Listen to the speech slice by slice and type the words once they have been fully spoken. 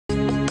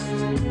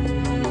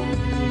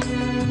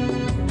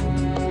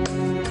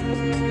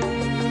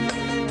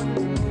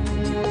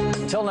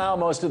Until now,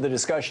 most of the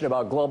discussion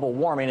about global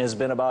warming has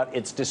been about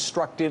its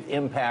destructive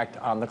impact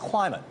on the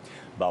climate,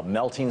 about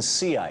melting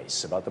sea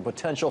ice, about the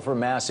potential for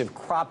massive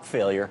crop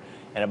failure,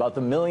 and about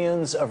the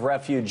millions of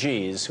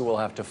refugees who will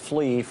have to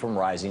flee from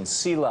rising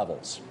sea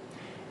levels.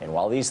 And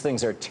while these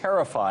things are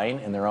terrifying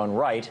in their own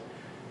right,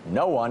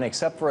 no one,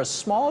 except for a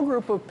small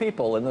group of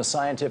people in the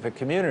scientific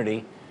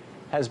community,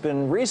 has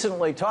been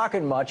recently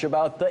talking much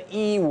about the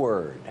E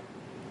word,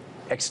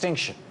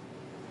 extinction.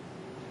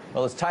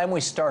 Well, it's time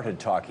we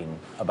started talking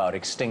about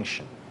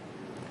extinction.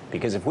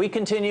 Because if we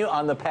continue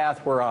on the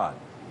path we're on,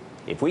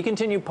 if we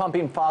continue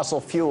pumping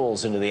fossil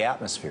fuels into the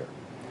atmosphere,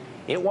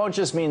 it won't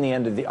just mean the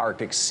end of the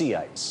Arctic sea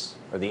ice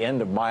or the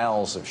end of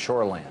miles of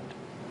shoreland.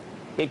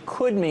 It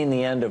could mean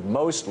the end of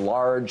most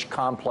large,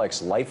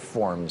 complex life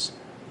forms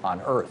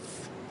on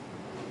Earth.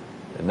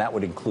 And that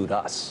would include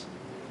us.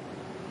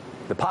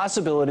 The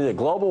possibility that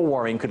global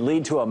warming could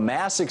lead to a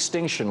mass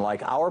extinction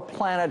like our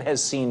planet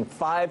has seen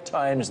 5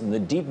 times in the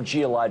deep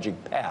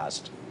geologic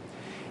past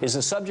is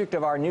the subject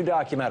of our new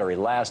documentary,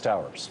 Last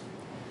Hours,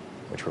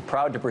 which we're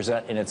proud to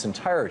present in its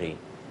entirety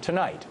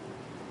tonight,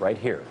 right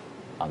here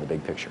on The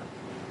Big Picture.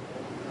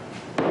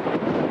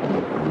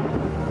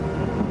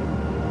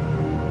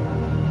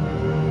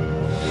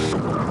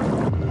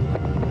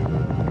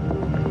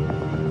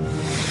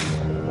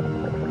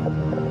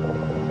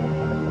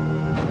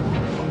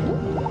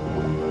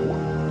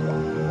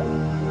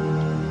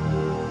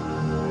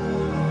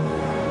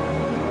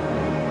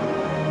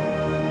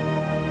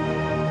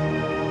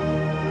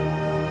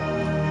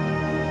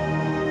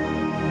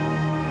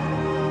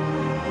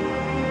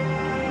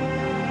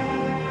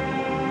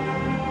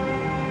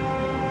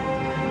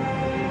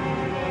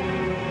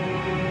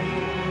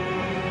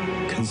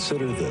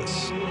 Consider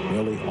this,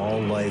 nearly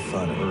all life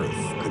on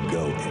Earth could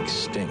go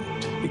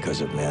extinct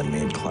because of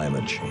man-made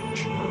climate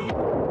change.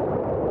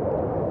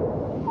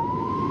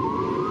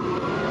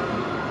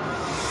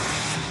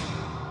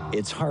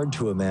 It's hard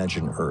to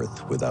imagine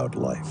Earth without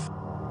life.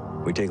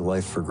 We take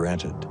life for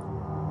granted,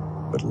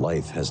 but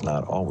life has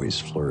not always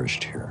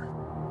flourished here.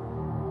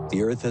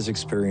 The Earth has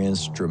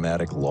experienced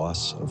dramatic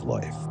loss of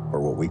life, or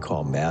what we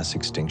call mass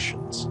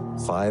extinctions,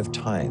 5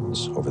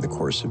 times over the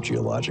course of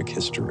geologic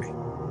history.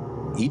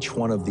 Each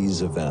one of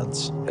these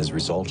events has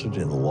resulted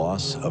in the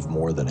loss of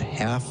more than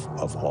half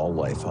of all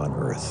life on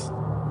Earth.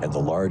 And the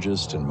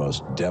largest and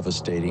most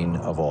devastating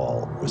of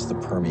all was the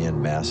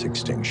Permian mass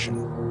extinction.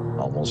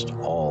 Almost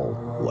all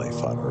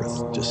life on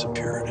Earth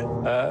disappeared.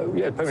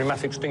 Permian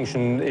mass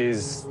extinction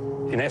is,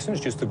 in essence,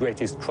 just the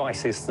greatest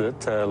crisis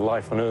that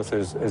life on Earth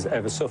has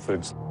ever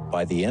suffered.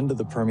 By the end of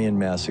the Permian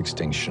mass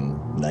extinction,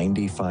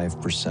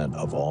 95%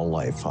 of all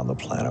life on the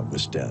planet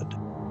was dead.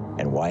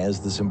 And why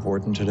is this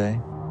important today?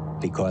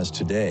 Because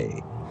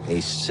today,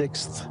 a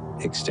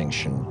 6th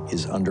extinction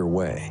is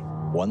underway,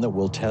 one that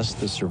will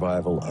test the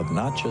survival of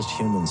not just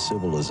human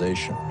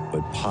civilization,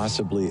 but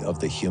possibly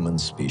of the human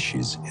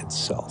species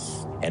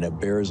itself. And it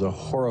bears a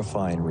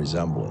horrifying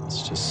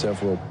resemblance to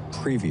several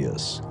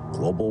previous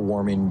global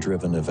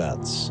warming-driven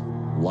events,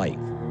 like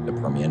the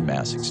Permian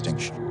mass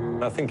extinction.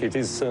 I think it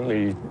is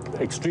certainly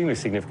extremely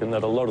significant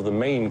that a lot of the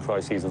main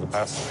crises of the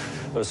past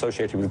are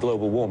associated with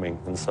global warming,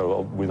 and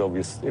so with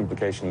obvious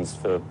implications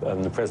for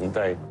the present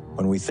day.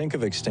 When we think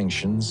of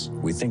extinctions,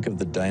 we think of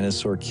the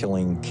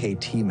dinosaur-killing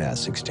KT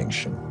mass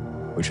extinction,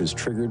 which was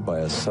triggered by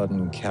a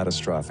sudden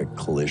catastrophic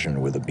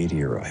collision with a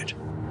meteorite.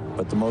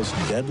 But the most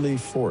deadly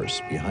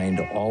force behind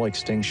all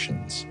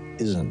extinctions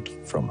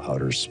isn't from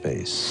outer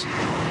space.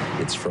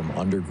 It's from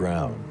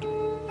underground,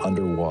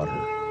 underwater,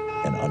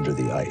 and under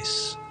the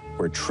ice,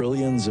 where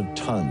trillions of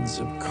tons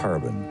of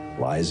carbon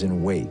lies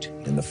in wait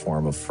in the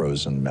form of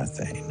frozen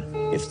methane.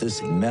 If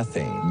this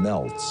methane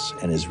melts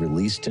and is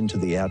released into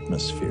the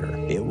atmosphere,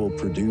 it will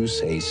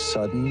produce a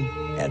sudden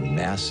and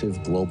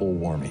massive global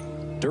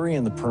warming.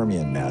 During the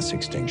Permian mass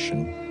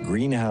extinction,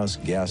 greenhouse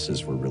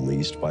gases were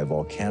released by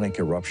volcanic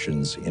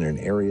eruptions in an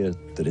area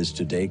that is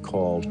today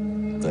called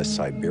the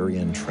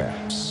Siberian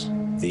Traps.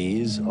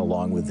 These,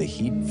 along with the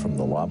heat from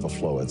the lava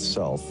flow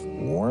itself,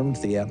 warmed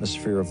the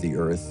atmosphere of the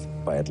Earth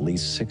by at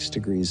least 6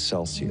 degrees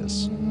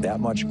Celsius. That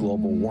much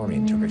global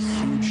warming took a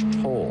huge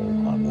toll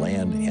on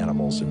land,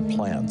 animals, and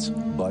plants,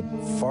 but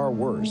far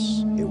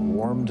worse, it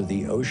warmed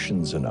the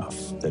oceans enough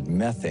that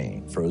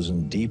methane,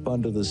 frozen deep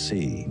under the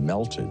sea,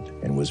 melted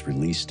and was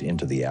released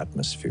into the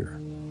atmosphere.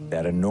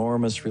 That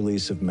enormous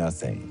release of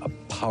methane, a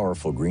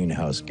powerful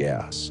greenhouse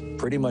gas,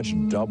 pretty much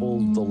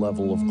doubled the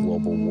level of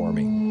global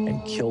warming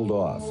and killed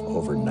off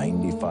over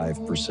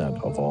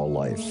 95% of all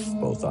life,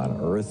 both on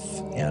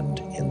Earth and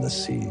in the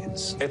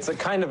seas. It's a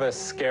kind of a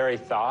scary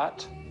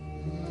thought,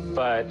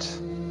 but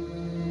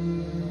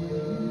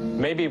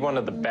maybe one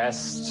of the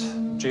best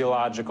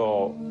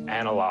geological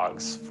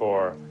analogs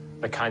for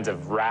the kinds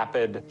of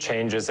rapid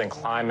changes in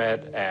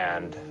climate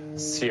and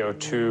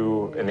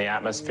CO2 in the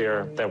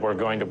atmosphere that we're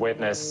going to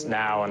witness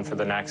now and for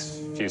the next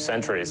few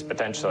centuries,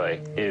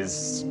 potentially,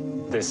 is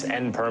this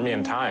end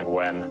Permian time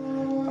when,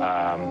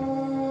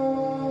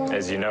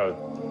 as you know,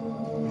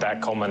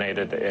 that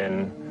culminated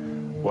in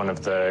one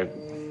of the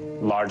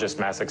largest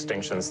mass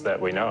extinctions that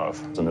we know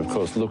of. And of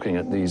course, looking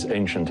at these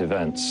ancient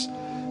events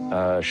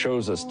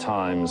shows us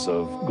times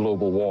of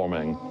global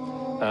warming.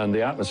 And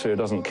the atmosphere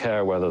doesn't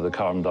care whether the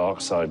carbon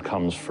dioxide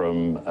comes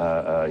from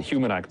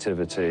human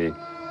activity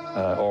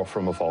or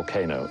from a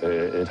volcano.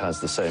 It has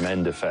the same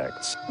end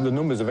effects. The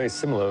numbers are very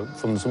similar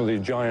from some of the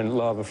giant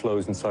lava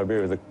flows in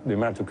Siberia. The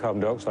amount of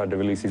carbon dioxide they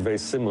release is very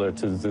similar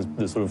to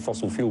the sort of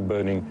fossil fuel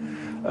burning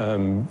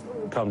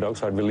carbon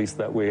dioxide release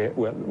that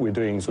we're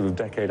doing sort of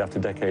decade after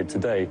decade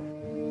today.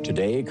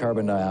 Today,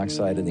 carbon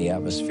dioxide in the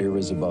atmosphere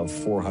is above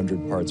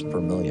 400 parts per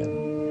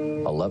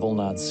million, a level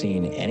not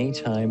seen any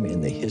time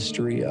in the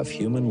history of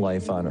human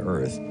life on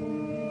Earth.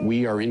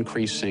 We are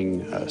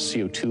increasing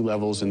CO2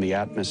 levels in the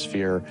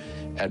atmosphere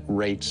at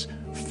rates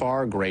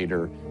far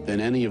greater than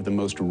any of the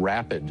most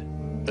rapid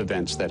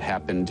events that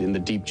happened in the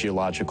deep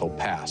geological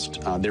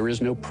past. There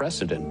is no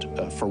precedent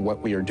for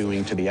what we are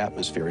doing to the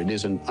atmosphere. It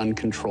is an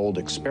uncontrolled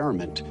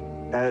experiment.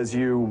 As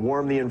you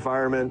warm the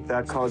environment,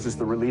 that causes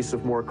the release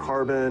of more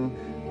carbon,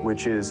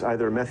 which is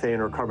either methane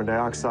or carbon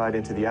dioxide,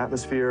 into the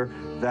atmosphere.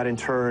 That in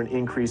turn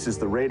increases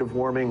the rate of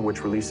warming,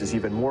 which releases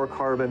even more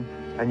carbon.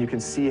 And you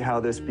can see how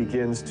this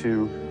begins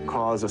to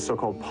cause a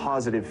so-called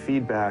positive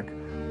feedback,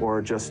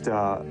 or just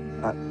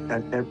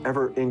an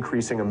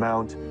ever-increasing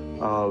amount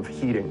of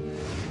heating.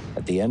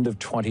 At the end of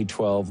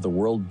 2012, the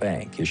World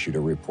Bank issued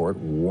a report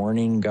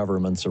warning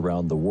governments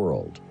around the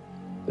world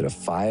that a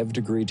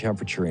 5-degree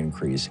temperature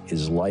increase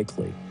is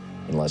likely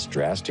unless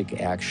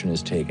drastic action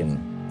is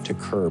taken to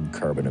curb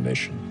carbon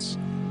emissions.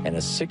 And a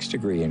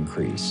 6-degree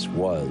increase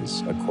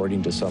was,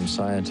 according to some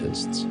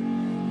scientists,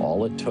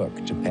 all it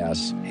took to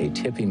pass a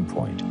tipping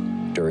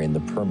point during the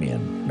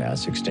Permian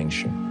mass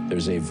extinction.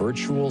 There's a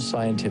virtual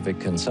scientific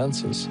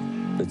consensus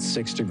that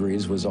 6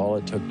 degrees was all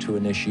it took to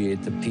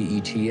initiate the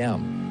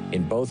PETM.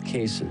 In both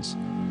cases,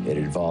 it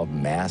involved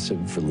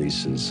massive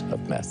releases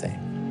of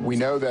methane. We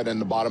know that in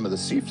the bottom of the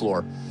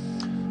seafloor,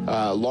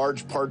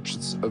 large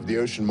parts of the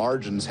ocean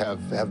margins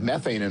have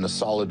methane in a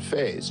solid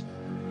phase.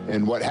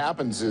 And what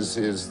happens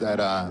is that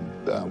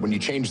when you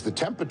change the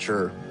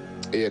temperature,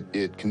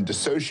 it can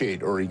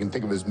dissociate, or you can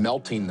think of it as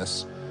melting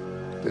this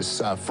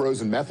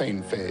frozen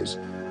methane phase.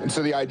 And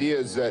so the idea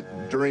is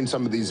that during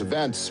some of these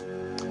events,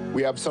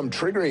 we have some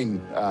triggering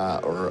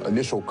or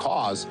initial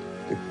cause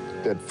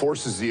that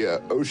forces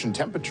the ocean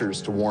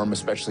temperatures to warm,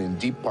 especially in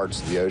deep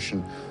parts of the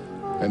ocean.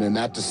 And then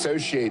that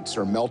dissociates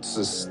or melts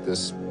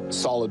this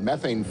solid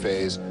methane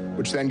phase,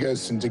 which then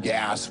goes into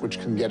gas, which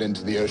can get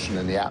into the ocean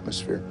and the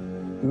atmosphere.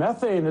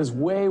 Methane is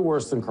way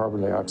worse than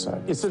carbon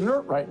dioxide. It's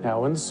inert right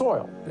now in the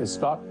soil. It's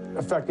not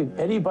affecting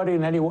anybody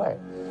in any way.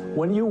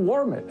 When you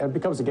warm it, it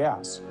becomes a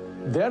gas.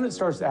 Then it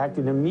starts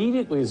acting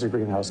immediately as a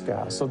greenhouse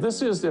gas. So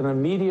this is an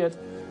immediate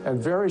and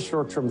very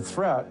short-term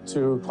threat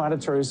to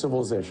planetary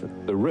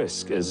civilization. The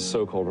risk is a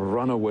so-called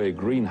runaway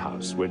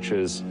greenhouse, which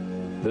is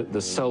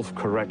the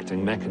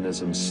self-correcting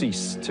mechanisms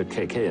cease to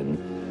kick in.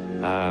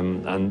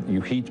 And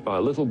you heat by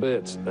a little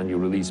bit, and you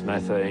release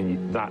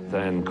methane. That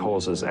then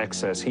causes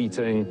excess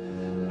heating,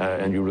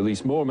 and you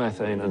release more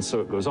methane, and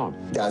so it goes on.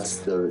 That's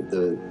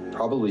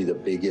probably the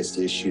biggest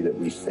issue that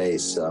we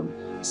face.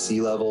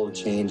 Sea level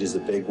change is a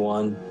big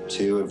one,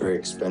 too, a very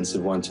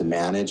expensive one to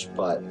manage.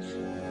 But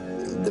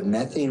the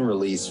methane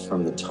release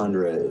from the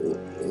tundra,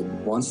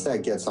 once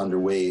that gets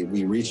underway,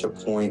 we reach a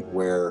point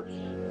where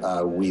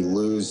we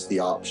lose the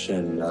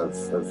option of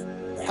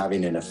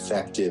having an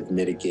effective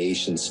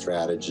mitigation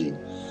strategy.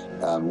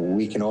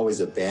 We can always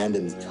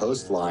abandon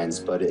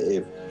coastlines, but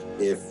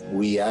if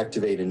we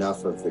activate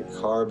enough of the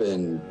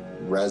carbon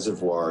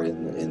reservoir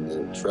in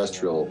the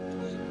terrestrial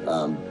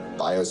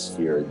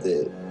biosphere,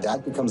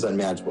 that becomes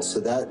unmanageable. So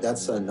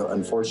that's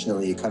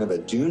unfortunately kind of a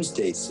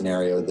doomsday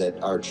scenario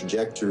that our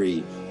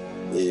trajectory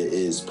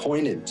is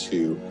pointed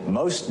to.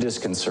 Most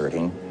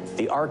disconcerting,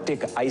 the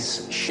Arctic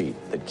ice sheet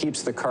that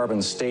keeps the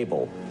carbon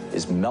stable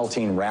is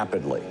melting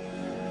rapidly.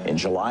 In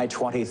July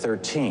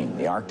 2013,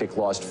 the Arctic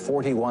lost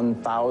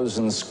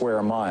 41,000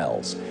 square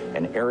miles,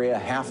 an area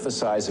half the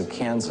size of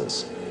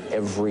Kansas,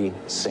 every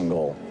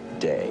single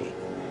day.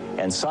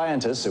 And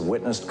scientists have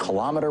witnessed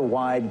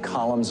kilometer-wide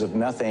columns of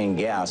methane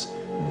gas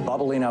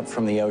bubbling up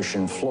from the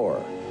ocean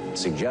floor,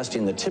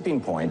 suggesting the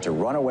tipping point to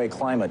runaway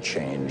climate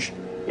change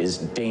is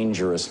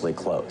dangerously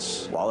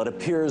close. While it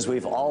appears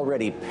we've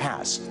already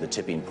passed the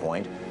tipping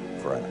point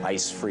for an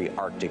ice-free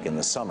Arctic in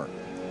the summer,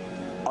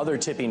 other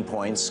tipping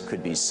points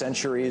could be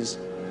centuries,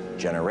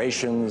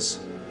 generations,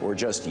 or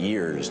just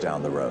years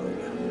down the road.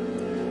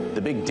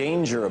 The big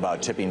danger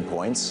about tipping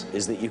points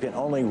is that you can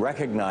only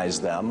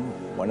recognize them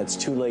when it's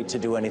too late to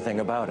do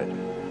anything about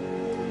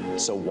it.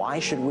 So why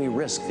should we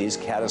risk these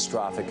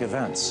catastrophic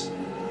events?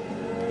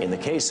 In the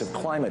case of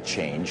climate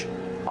change,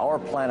 our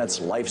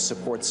planet's life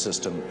support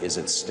system is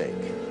at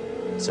stake.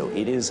 So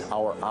it is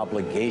our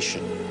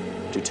obligation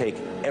to take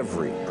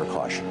every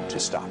precaution to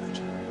stop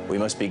it. We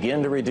must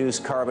begin to reduce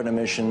carbon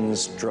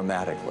emissions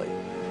dramatically.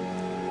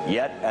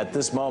 Yet, at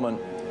this moment,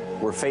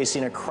 we're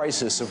facing a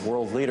crisis of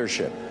world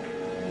leadership.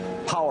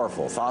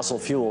 Powerful fossil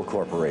fuel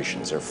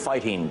corporations are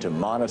fighting to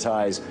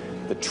monetize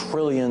the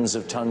trillions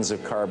of tons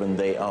of carbon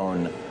they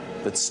own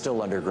that's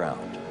still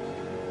underground.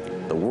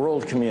 The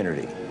world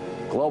community,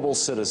 global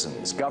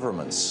citizens,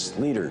 governments,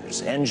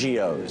 leaders,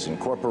 NGOs, and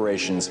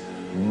corporations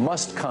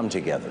must come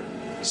together,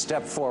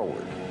 step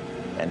forward,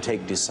 and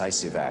take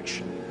decisive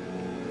action.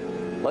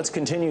 Let's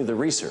continue the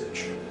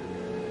research,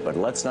 but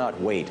let's not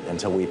wait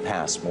until we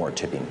pass more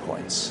tipping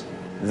points.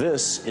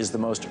 This is the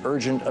most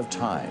urgent of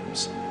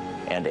times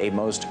and a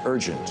most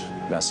urgent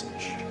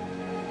message.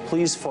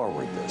 Please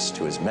forward this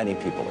to as many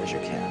people as you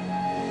can.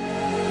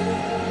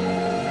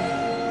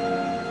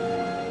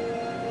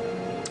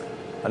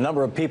 A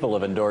number of people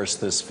have endorsed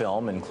this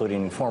film,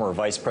 including former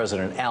Vice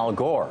President Al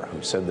Gore,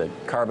 who said that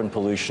carbon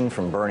pollution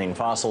from burning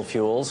fossil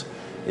fuels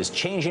is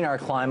changing our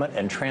climate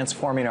and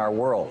transforming our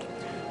world.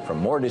 From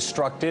more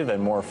destructive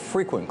and more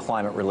frequent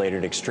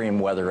climate-related extreme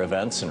weather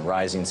events and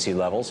rising sea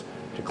levels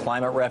to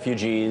climate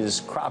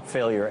refugees, crop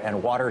failure,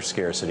 and water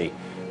scarcity,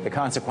 the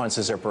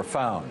consequences are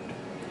profound.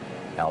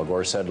 Al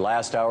Gore said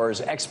last hours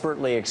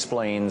expertly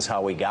explains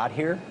how we got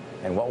here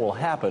and what will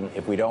happen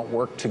if we don't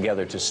work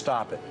together to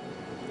stop it.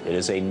 It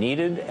is a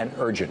needed and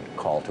urgent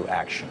call to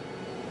action.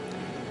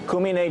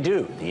 Kumi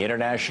Naidoo, the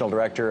international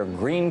director of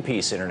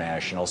Greenpeace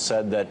International,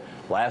 said that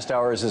last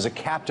hours is a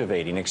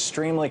captivating,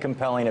 extremely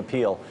compelling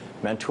appeal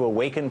meant to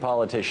awaken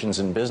politicians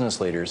and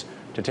business leaders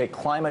to take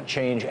climate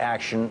change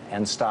action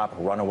and stop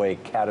runaway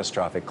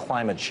catastrophic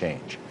climate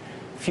change.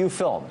 Few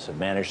films have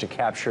managed to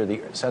capture the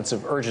sense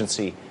of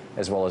urgency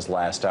as well as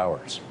last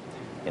hours.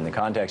 In the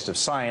context of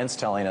science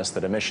telling us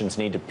that emissions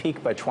need to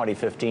peak by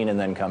 2015 and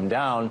then come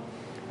down,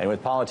 and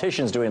with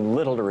politicians doing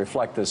little to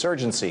reflect this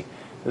urgency,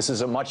 this is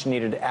a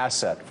much-needed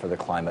asset for the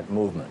climate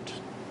movement.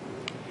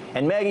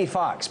 And Maggie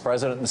Fox,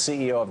 president and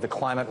CEO of the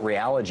Climate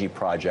Reality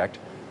Project,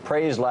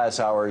 praised last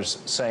hours,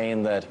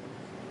 saying that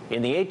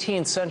in the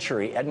 18th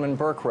century, Edmund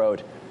Burke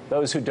wrote,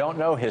 "Those who don't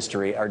know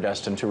history are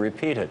destined to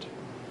repeat it."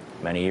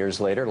 Many years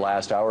later,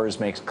 last hours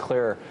makes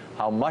clear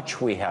how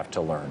much we have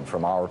to learn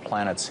from our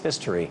planet's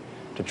history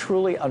to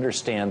truly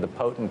understand the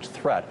potent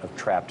threat of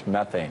trapped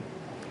methane.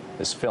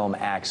 This film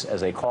acts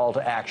as a call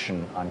to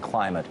action on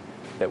climate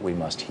that we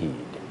must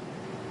heed.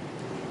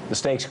 The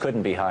stakes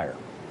couldn't be higher.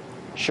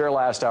 Share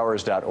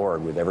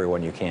lasthours.org with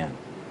everyone you can.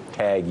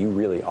 Tag, you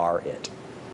really are it.